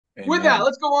With that, Amen.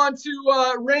 let's go on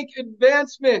to rank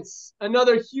advancements.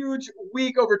 Another huge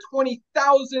week, over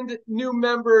 20,000 new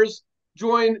members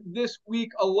joined this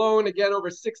week alone. Again, over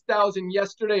 6,000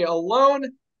 yesterday alone.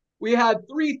 We had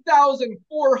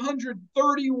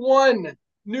 3,431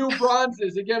 new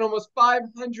bronzes. Again, almost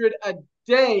 500 a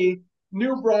day,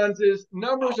 new bronzes.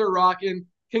 Numbers are rocking.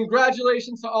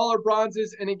 Congratulations to all our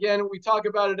bronzes. And again, we talk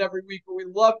about it every week, but we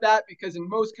love that because in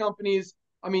most companies,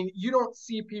 I mean, you don't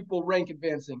see people rank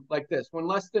advancing like this. When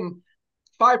less than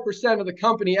 5% of the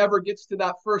company ever gets to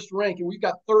that first rank, and we've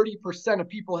got 30% of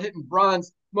people hitting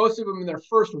bronze, most of them in their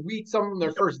first week, some of them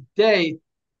their first day.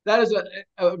 That is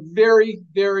a very,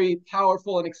 very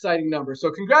powerful and exciting number.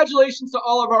 So, congratulations to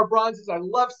all of our bronzes. I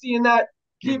love seeing that.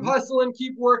 Keep Mhm. hustling,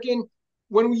 keep working.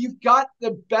 When you've got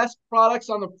the best products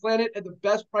on the planet at the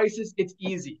best prices, it's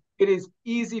easy. It is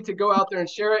easy to go out there and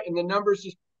share it, and the numbers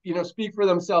just speak for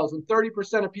themselves. When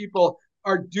 30% of people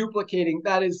are duplicating,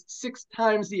 that is 6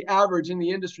 times the average in the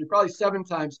industry, probably 7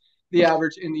 times the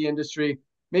average in the industry,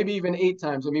 maybe even 8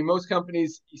 times. I mean, most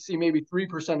companies, you see maybe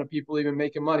 3% of people even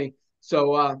making money.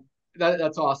 So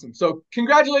that's awesome. So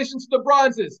congratulations to the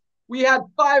bronzes. We had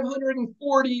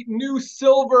 540 new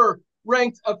silver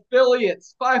ranked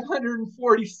affiliates,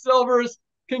 540 silvers.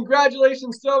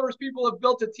 Congratulations, silvers. People have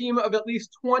built a team of at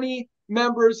least 20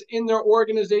 members in their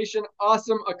organization.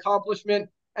 Awesome accomplishment.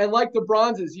 And like the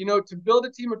bronzes, to build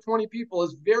a team of 20 people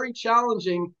is very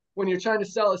challenging when you're trying to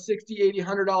sell a 60, 80,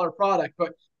 $100 product.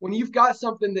 But when you've got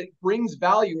something that brings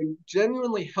value and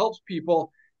genuinely helps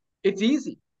people, it's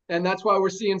easy. And that's why we're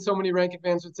seeing so many rank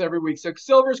advancements every week. So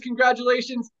silvers,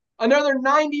 congratulations. Another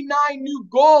 99 new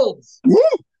golds.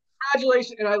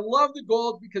 Congratulations. And I love the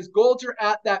golds because golds are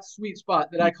at that sweet spot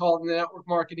that I call in the network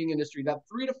marketing industry, that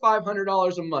 $300 to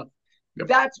 $500 a month. Yep.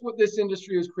 That's what this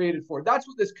industry was created for. That's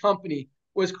what this company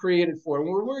was created for. And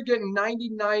we're getting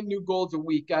 99 new golds a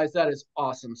week, guys, that is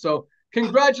awesome. So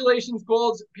congratulations,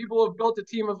 golds. People have built a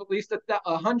team of at least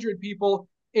 100 people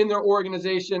in their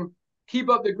organization. Keep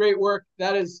up the great work.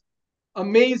 That is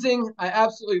amazing. I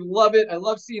absolutely love it. I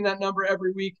love seeing that number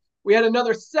every week. We had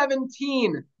another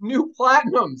 17 new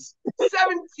platinums.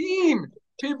 17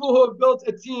 people who have built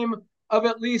a team of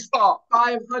at least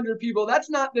 500 people. That's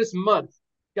not this month,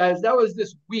 guys. That was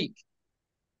this week,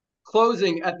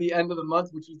 closing at the end of the month,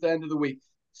 which was the end of the week.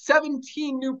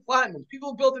 17 new platinums.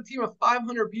 People built a team of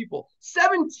 500 people.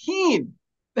 17.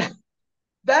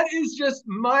 That is just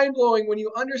mind blowing when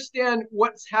you understand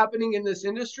what's happening in this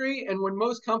industry. And when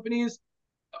most companies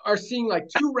are seeing like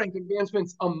 2 rank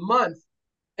advancements a month,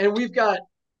 and we've got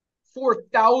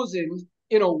 4,000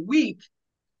 in a week,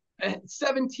 and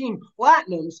 17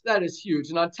 platinums. That is huge.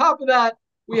 And on top of that,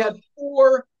 we had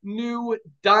 4 new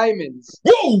diamonds.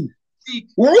 Whoa! Week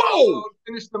Whoa!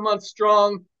 finished the month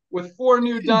strong with 4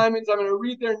 new diamonds. I'm going to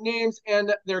read their names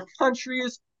and their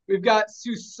countries. We've got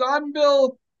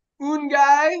Susanbil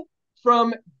Ungai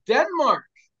from Denmark,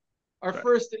 our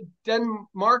first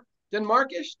Denmarkian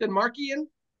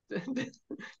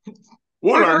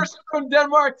Hold on. person from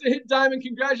Denmark to hit diamond.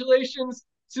 Congratulations,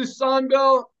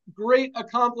 Susanbo. Great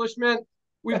accomplishment.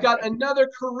 We've got another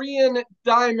Korean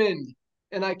diamond,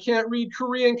 and I can't read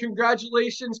Korean.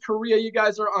 Congratulations, Korea. You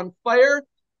guys are on fire.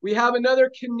 We have another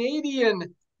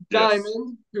Canadian Yes.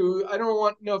 diamond who I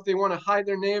don't know if they want to hide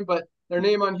their name, but their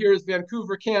name on here is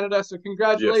Vancouver, Canada. So Yes.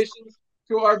 congratulations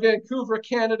to our Vancouver,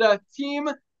 Canada team.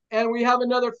 And we have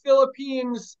another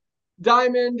Philippines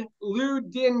diamond, Lu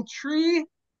Din Tree.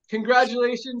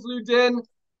 Congratulations, Lu Din.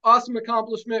 Awesome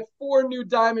accomplishment. 4 new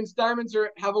diamonds. Diamonds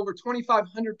have over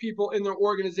 2,500 people in their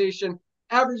organization,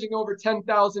 averaging over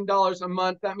 $10,000 a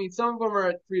month. That means some of them are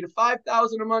at 3 to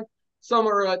 5,000 a month. Some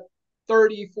are at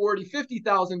 30, 40,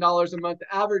 $50,000 a month.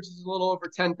 The average is a little over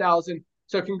 10,000.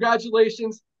 So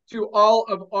congratulations to all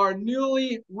of our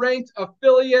newly ranked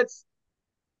affiliates.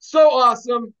 So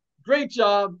awesome. Great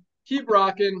job. Keep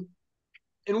rocking.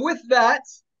 And with that,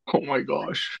 Oh my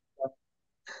gosh.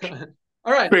 all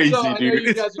right. So Crazy, I know dude. you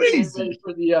It's guys are getting ready crazy.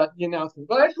 for the announcement,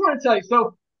 but I just want to tell you.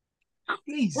 So we're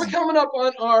Crazy. coming up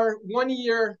on our 1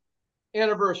 year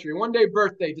anniversary, 1 day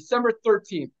birthday, December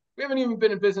 13th. We haven't even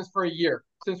been in business for a year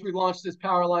since we launched this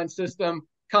Powerline system,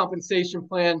 compensation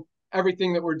plan,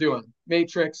 everything that we're doing,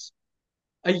 Matrix.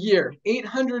 A year,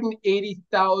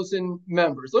 880,000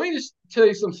 members. Let me just tell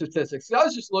you some statistics. I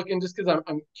was just looking just because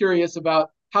I'm curious about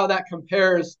how that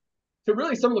compares to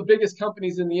really some of the biggest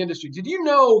companies in the industry. Did you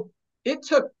know it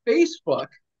took Facebook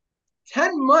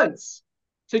 10 months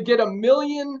to get 1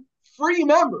 million free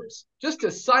members just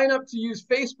to sign up to use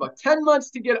Facebook? 10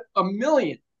 months to get 1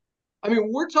 million. I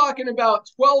mean, we're talking about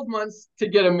 12 months to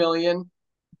get 1 million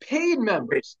paid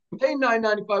members, pay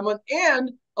 $9.95 a month,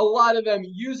 and a lot of them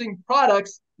using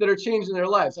products that are changing their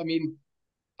lives. I mean,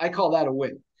 I call that a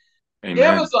win. Amen.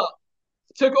 Amazon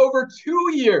took over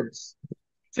 2 years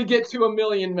to get to 1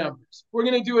 million members. We're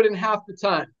going to do it in half the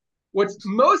time. What's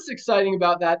most exciting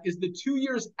about that is the 2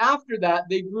 years after that,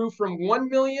 they grew from 1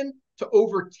 million to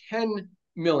over 10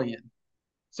 million.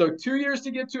 So 2 years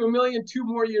to get to 1 million, 2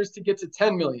 more years to get to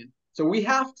 10 million. So we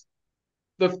have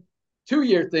the 2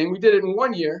 year thing. We did it in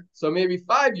 1 year. So maybe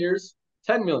 5 years,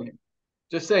 10 million.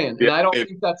 Just saying. And I don't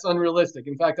think that's unrealistic.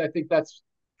 In fact, I think that's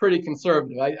pretty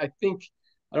conservative. I think,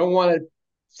 I don't want to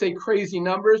say crazy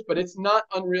numbers, but it's not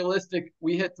unrealistic.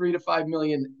 We hit 3 to 5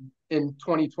 million in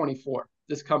 2024,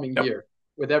 this coming year,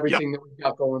 with everything that we've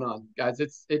got going on, guys.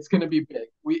 It's going to be big.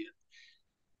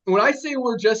 When I say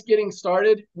we're just getting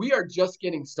started, we are just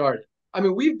getting started. I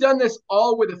mean, we've done this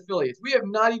all with affiliates. We have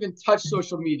not even touched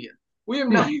social media. We have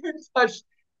not even touched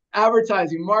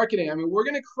advertising, marketing. I mean, we're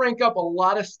going to crank up a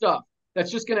lot of stuff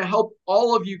that's just going to help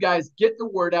all of you guys get the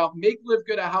word out, make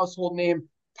LiveGood a household name,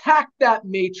 pack that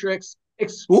matrix,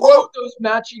 explode those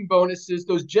matching bonuses,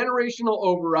 those generational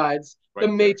overrides, the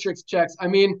matrix checks. I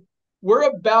mean, we're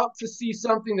about to see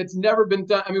something that's never been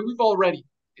done. I mean, we've already,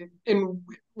 in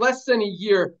less than a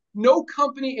year, no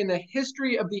company in the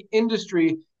history of the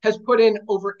industry has put in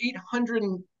over 800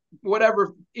 and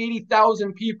whatever,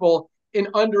 80,000 people in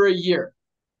under a year.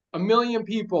 1 million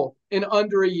people in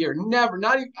under a year. Never,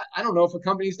 not even, I don't know if a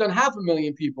company's done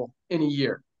 500,000 people in a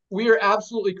year. We are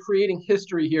absolutely creating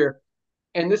history here.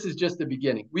 And this is just the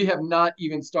beginning. We have not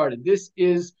even started. This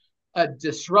is a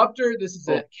disruptor. This is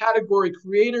a category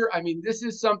creator. I mean, this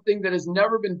is something that has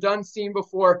never been done, seen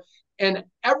before. And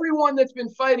everyone that's been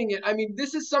fighting it, I mean,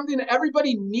 this is something that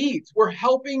everybody needs. We're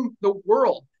helping the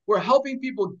world. We're helping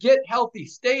people get healthy,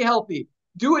 stay healthy,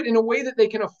 do it in a way that they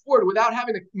can afford without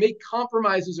having to make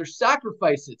compromises or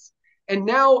sacrifices. And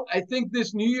now I think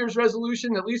this New Year's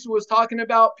resolution that Lisa was talking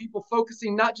about, people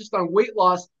focusing not just on weight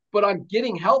loss, but on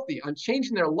getting healthy, on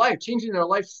changing their life, changing their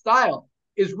lifestyle,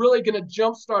 is really going to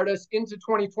jumpstart us into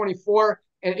 2024.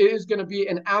 And it is going to be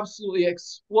an absolutely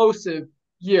explosive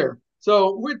year.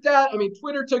 So with that, I mean,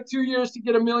 Twitter took 2 years to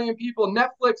get 1 million people.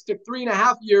 Netflix took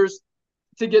 3.5 years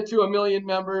to get to 1 million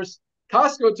members.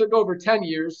 Costco took over 10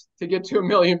 years to get to 1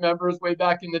 million members way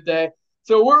back in the day.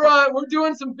 So we're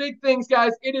doing some big things,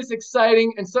 guys. It is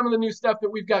exciting. And some of the new stuff that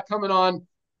we've got coming on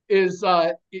is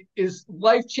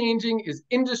life-changing, is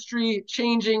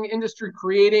industry-changing,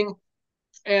 industry-creating,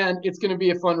 and it's going to be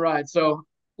a fun ride. So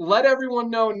let everyone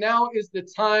know now is the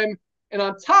time. And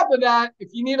on top of that, if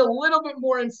you need a little bit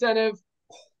more incentive,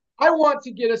 I want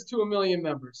to get us to 1 million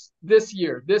members this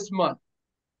year, this month.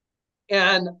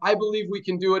 And I believe we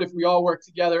can do it if we all work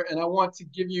together. And I want to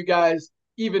give you guys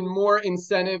even more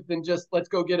incentive than just let's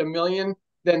go get 1 million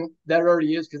than that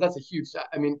already is, because that's a huge,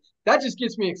 I mean, that just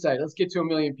gets me excited. Let's get to 1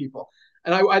 million people.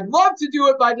 And I'd love to do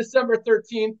it by December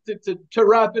 13th to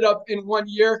wrap it up in 1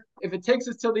 year. If it takes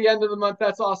us till the end of the month,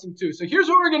 that's awesome too. So here's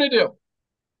what we're going to do.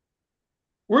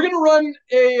 We're going to run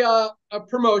a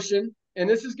promotion, and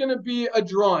this is going to be a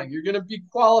drawing. You're going to be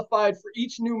qualified for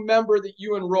each new member that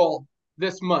you enroll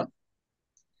this month.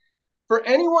 For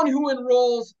anyone who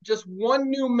enrolls just one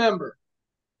new member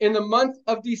in the month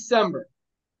of December,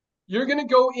 you're going to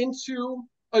go into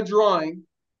a drawing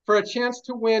for a chance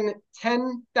to win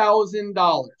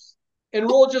 $10,000.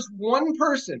 Enroll just one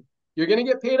person. You're going to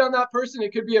get paid on that person.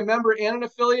 It could be a member and an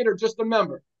affiliate or just a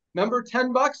member. Member,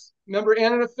 $10. Member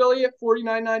and an affiliate,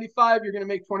 $49.95. You're going to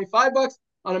make $25.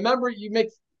 On a member, you make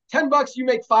 $10. You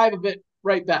make $5 of it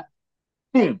right back.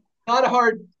 Not a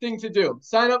hard thing to do.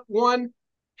 Sign up one,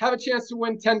 have a chance to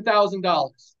win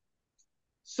 $10,000.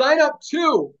 Sign up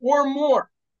two or more.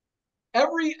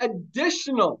 Every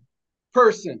additional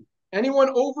person, anyone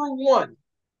over one,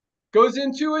 goes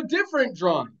into a different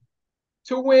drawing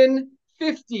to win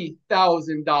 $50,000.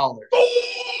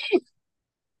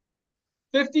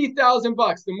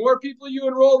 $50,000. The more people you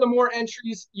enroll, the more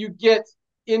entries you get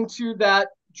into that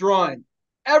drawing.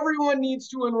 Everyone needs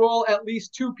to enroll at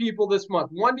least 2 people this month.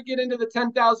 One to get into the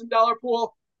 $10,000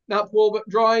 pool, not pool, but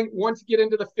drawing. One to get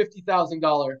into the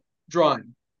 $50,000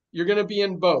 drawing. You're going to be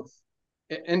in both.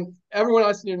 And everyone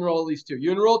else needs to enroll at least 2.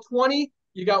 You enroll 20,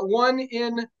 you got 1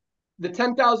 in the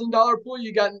 $10,000 pool.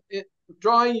 You got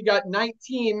drawing, you got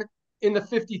 19 in the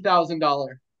 $50,000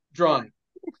 drawing.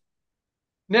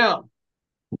 Now,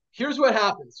 here's what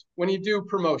happens when you do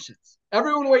promotions.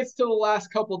 Everyone waits till the last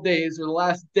couple days or the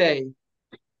last day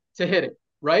to hit it,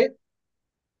 right?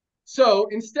 So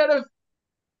instead of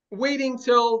waiting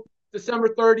till December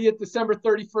 30th, December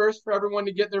 31st for everyone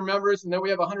to get their members, and then we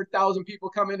have 100,000 people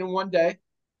come in one day,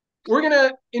 we're going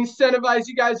to incentivize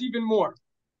you guys even more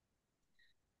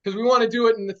because we want to do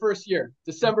it in the first year,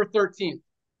 December 13th.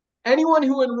 Anyone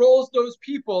who enrolls those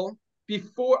people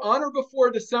on or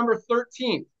before December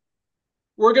 13th,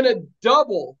 we're going to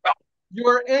double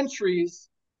your entries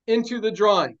into the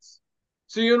drawings.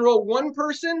 So you enroll one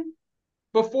person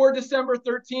before December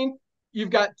 13th, you've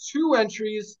got 2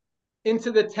 entries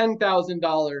into the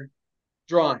 $10,000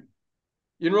 drawing.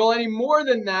 You enroll any more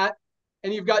than that,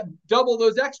 and you've got double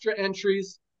those extra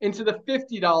entries into the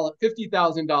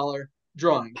 $50,000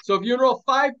 drawing. So if you enroll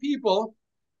 5 people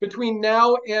between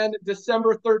now and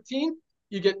December 13th,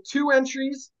 you get 2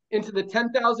 entries into the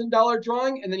 $10,000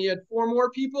 drawing, and then you had 4 more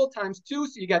people times 2,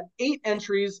 so you got 8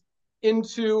 entries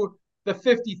into the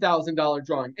 $50,000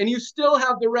 drawing. And you still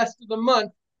have the rest of the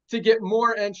month to get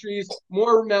more entries,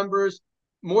 more members,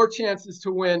 more chances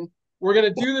to win. We're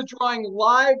going to do the drawing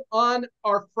live on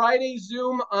our Friday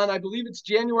Zoom on, I believe it's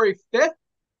January 5th.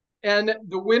 And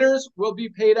the winners will be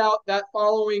paid out that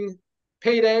following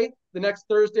payday, the next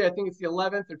Thursday. I think it's the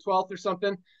 11th or 12th or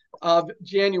something of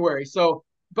January. So,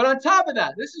 but on top of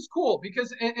that, this is cool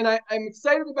because, and I'm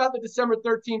excited about the December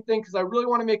 13th thing because I really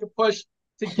want to make a push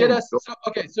to get us. So,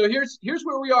 okay, so here's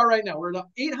where we are right now. We're at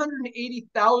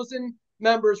 880,000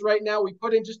 members right now. We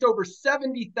put in just over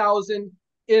 70,000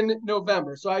 in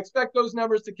November. So I expect those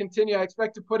numbers to continue. I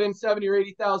expect to put in 70 or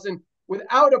 80,000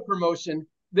 without a promotion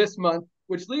this month,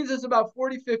 which leaves us about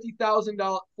 40, 50,000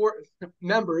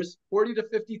 members, 40 to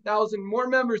 50,000 more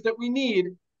members that we need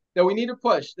to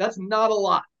push. That's not a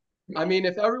lot. I mean,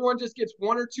 if everyone just gets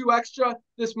 1 or 2 extra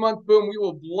this month, boom, we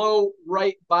will blow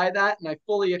right by that. And I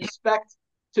fully expect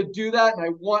to do that. And I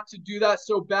want to do that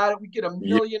so bad. We get 1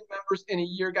 million members in a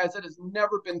year, guys. That has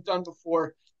never been done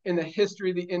before in the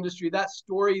history of the industry. That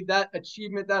story, that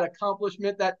achievement, that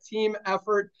accomplishment, that team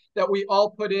effort that we all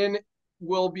put in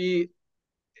will be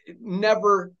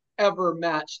never, ever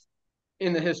matched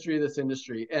in the history of this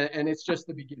industry. And it's just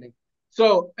the beginning.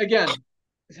 So again,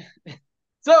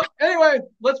 so anyway,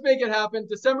 let's make it happen.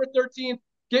 December 13th,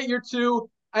 get your 2.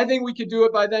 I think we could do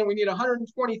it by then. We need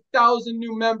 120,000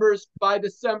 new members by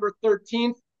December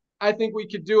 13th. I think we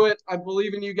could do it. I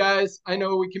believe in you guys. I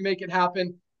know we can make it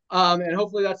happen. And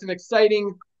hopefully that's an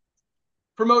exciting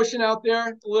promotion out there,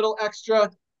 a little extra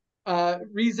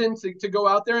reason to go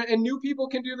out there. And new people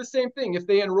can do the same thing. If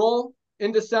they enroll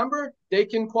in December, they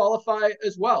can qualify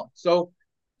as well. So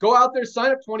go out there,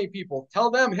 sign up 20 people. Tell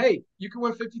them, hey, you can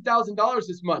win $50,000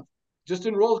 this month. Just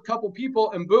enroll a couple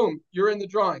people and boom, you're in the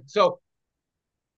drawing. So